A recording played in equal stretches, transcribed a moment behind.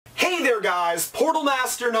there guys,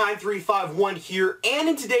 PortalMaster9351 here, and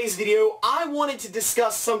in today's video I wanted to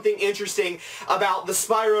discuss something interesting about the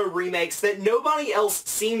Spyro remakes that nobody else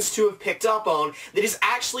seems to have picked up on, that is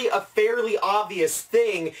actually a fairly obvious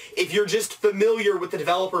thing if you're just familiar with the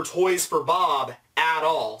developer Toys for Bob at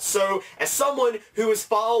all. So, as someone who has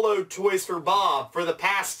followed Toys for Bob for the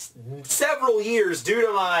past several years due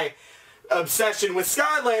to my obsession with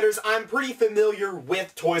Skylanders, I'm pretty familiar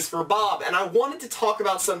with Toys for Bob, and I wanted to talk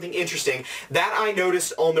about something interesting that I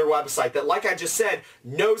noticed on their website that, like I just said,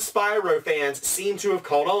 no Spyro fans seem to have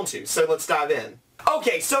caught on to. So let's dive in.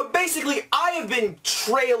 Okay, so basically, I have been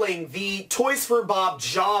trailing the Toys for Bob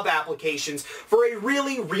job applications for a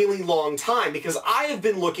really, really long time because I have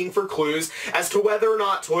been looking for clues as to whether or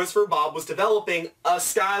not Toys for Bob was developing a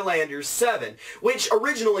Skylanders 7, which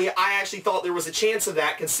originally I actually thought there was a chance of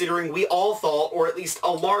that, considering we all thought, or at least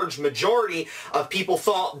a large majority of people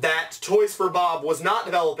thought, that Toys for Bob was not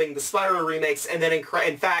developing the Spyro remakes, and then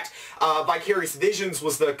in fact, Vicarious Visions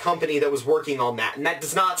was the company that was working on that, and that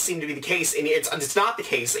does not seem to be the case, and it's not the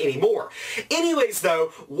case anymore. Anyways though,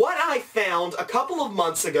 what I found a couple of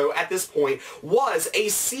months ago at this point was a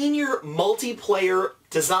senior multiplayer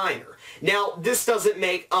designer. Now, this doesn't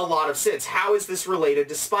make a lot of sense. How is this related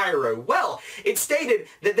to Spyro? Well, it stated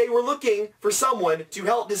that they were looking for someone to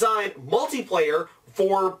help design multiplayer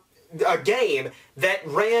for a game that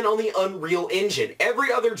ran on the Unreal Engine. Every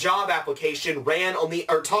other job application ran on the,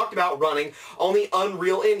 or talked about running on the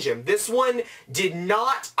Unreal Engine. This one did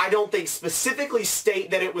not, I don't think, specifically state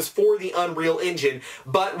that it was for the Unreal Engine,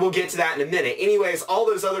 but we'll get to that in a minute. Anyways, all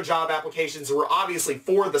those other job applications were obviously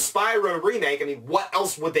for the Spyro remake. I mean, what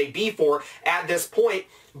else would they be for at this point?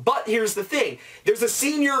 But here's the thing. There's a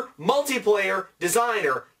senior multiplayer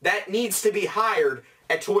designer that needs to be hired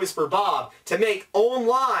at Toys for Bob to make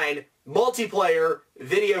online multiplayer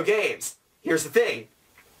video games. Here's the thing.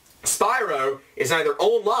 Spyro is neither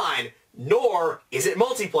online nor is it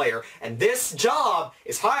multiplayer, and this job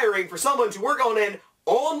is hiring for someone to work on an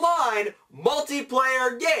online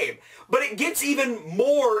multiplayer game. But it gets even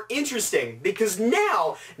more interesting because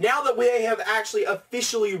now that we have actually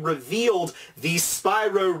officially revealed the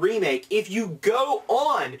Spyro remake, if you go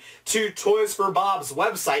on to Toys for Bob's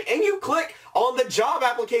website and you click on the job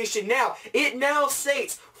application now, it now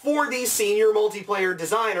states for the senior multiplayer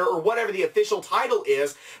designer, or whatever the official title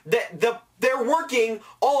is, that they're working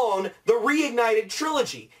on the Reignited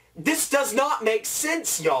trilogy. This does not make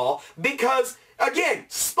sense, y'all, because again,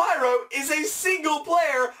 Spyro is a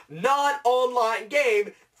single-player, non-online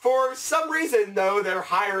game. For some reason, though, they're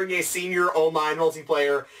hiring a senior online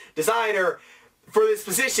multiplayer designer for this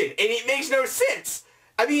position, and it makes no sense.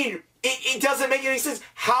 I mean, it doesn't make any sense.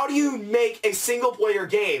 How do you make a single-player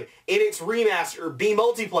game in its remaster be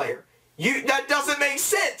multiplayer? That doesn't make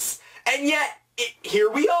sense. And yet, here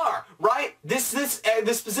we are, right? This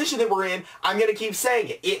position that we're in, I'm going to keep saying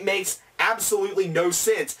it. It makes absolutely no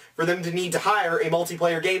sense for them to need to hire a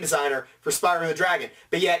multiplayer game designer for Spyro the Dragon.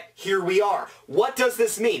 But yet, here we are. What does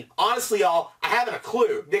this mean? Honestly, y'all, I haven't a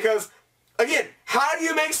clue. Because, again, how do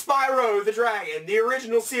you make Spyro the Dragon, the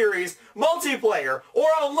original series, multiplayer or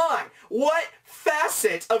online? What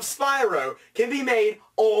facet of Spyro can be made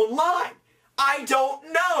online? I don't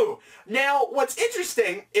know. Now, what's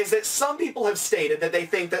interesting is that some people have stated that they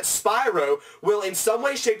think that Spyro will in some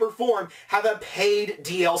way, shape, or form have a paid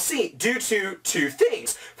DLC due to two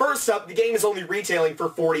things. First up, the game is only retailing for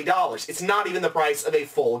 $40. It's not even the price of a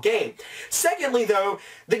full game. Secondly, though,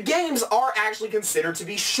 the games are actually considered to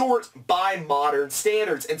be short by modern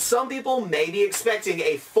standards, and some people may be expecting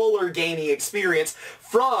a fuller gaming experience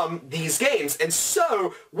from these games. And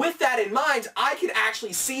so, with that in mind, I could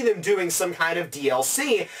actually see them doing some kind of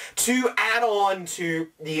DLC to add on to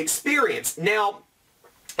the experience. Now,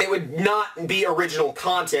 it would not be original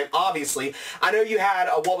content, obviously. I know you had,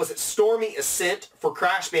 what was it, Stormy Ascent for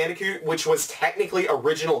Crash Bandicoot, which was technically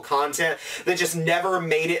original content that just never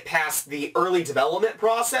made it past the early development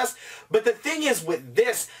process. But the thing is with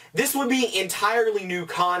this would be entirely new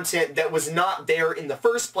content that was not there in the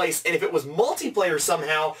first place, and if it was multiplayer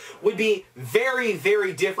somehow, would be very,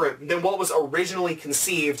 very different than what was originally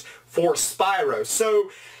conceived for Spyro. So,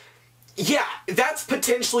 yeah, that's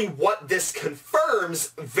potentially what this confirms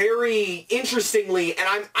very interestingly,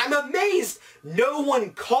 and I'm amazed no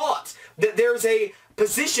one caught that there's a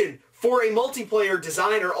position for a multiplayer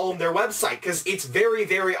designer on their website, because it's very,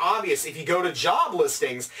 very obvious if you go to job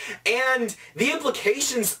listings, and the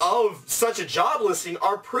implications of such a job listing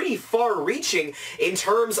are pretty far-reaching in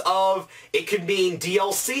terms of it could mean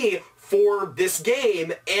DLC for this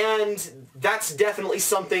game, and that's definitely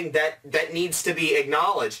something that needs to be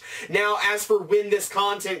acknowledged. Now, as for when this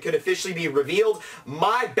content could officially be revealed,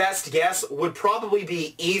 my best guess would probably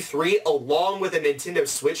be E3 along with a Nintendo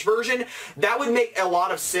Switch version. That would make a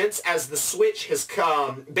lot of sense, as the Switch has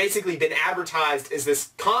basically been advertised as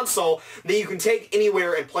this console that you can take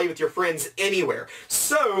anywhere and play with your friends anywhere.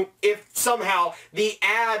 So, if somehow the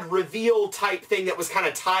ad reveal type thing that was kind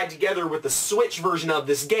of tied together with the Switch version of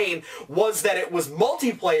this game was that it was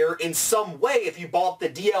multiplayer in some way if you bought the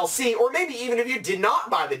DLC, or maybe even if you did not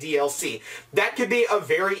buy the DLC. That could be a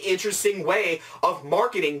very interesting way of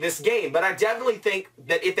marketing this game, but I definitely think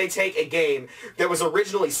that if they take a game that was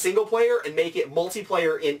originally single player and make it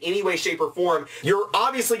multiplayer in any way, shape, or form, you're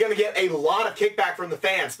obviously going to get a lot of kickback from the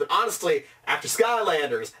fans, but honestly, after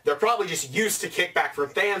Skylanders, they're probably just used to kickback from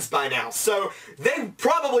fans by now, so they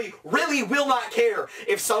probably really will not care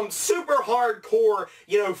if some super hardcore,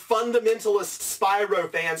 fundamentalist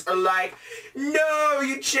Spyro fans are like, no,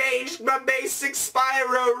 you changed my basic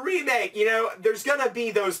Spyro remake. There's gonna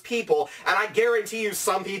be those people, and I guarantee you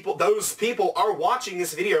those people are watching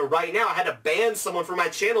this video right now. I had to ban someone from my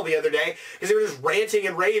channel the other day because they were just ranting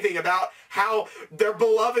and raving about how their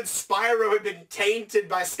beloved Spyro had been tainted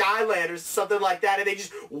by Skylanders, something like that, and they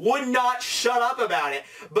just would not shut up about it.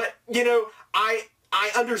 But, I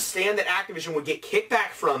understand that Activision would get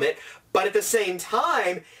kickback from it, but at the same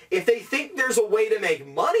time, if they think there's a way to make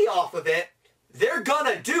money off of it, they're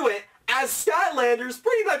gonna do it, as Skylanders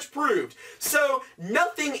pretty much proved. So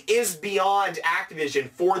nothing is beyond Activision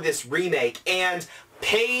for this remake, and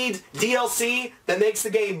paid DLC that makes the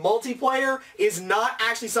game multiplayer is not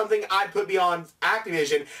actually something I'd put beyond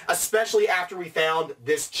Activision, especially after we found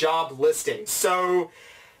this job listing. So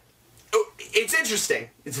it's interesting.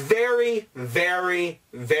 It's very, very,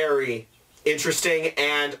 very interesting,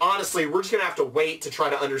 and honestly, we're just going to have to wait to try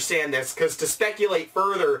to understand this, because to speculate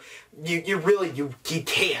further, you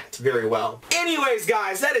can't very well. Anyways,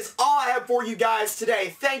 guys, that is all I have for you guys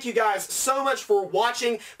today. Thank you guys so much for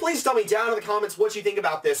watching. Please tell me down in the comments what you think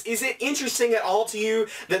about this. Is it interesting at all to you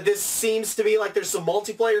that this seems to be like there's some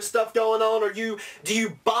multiplayer stuff going on? Or do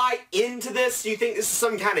you buy into this? Do you think this is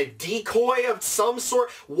some kind of decoy of some sort?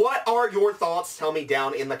 What are your thoughts? Tell me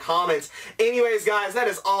down in the comments. Anyways, guys, that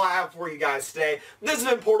is all I have for you guys today. This has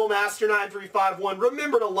been Portal Master 9351.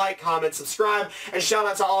 Remember to like, comment, subscribe, and shout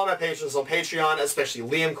out to all of my patrons on Patreon, especially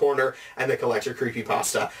Liam Corner and the Collector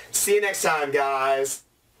Creepypasta. See you next time, guys.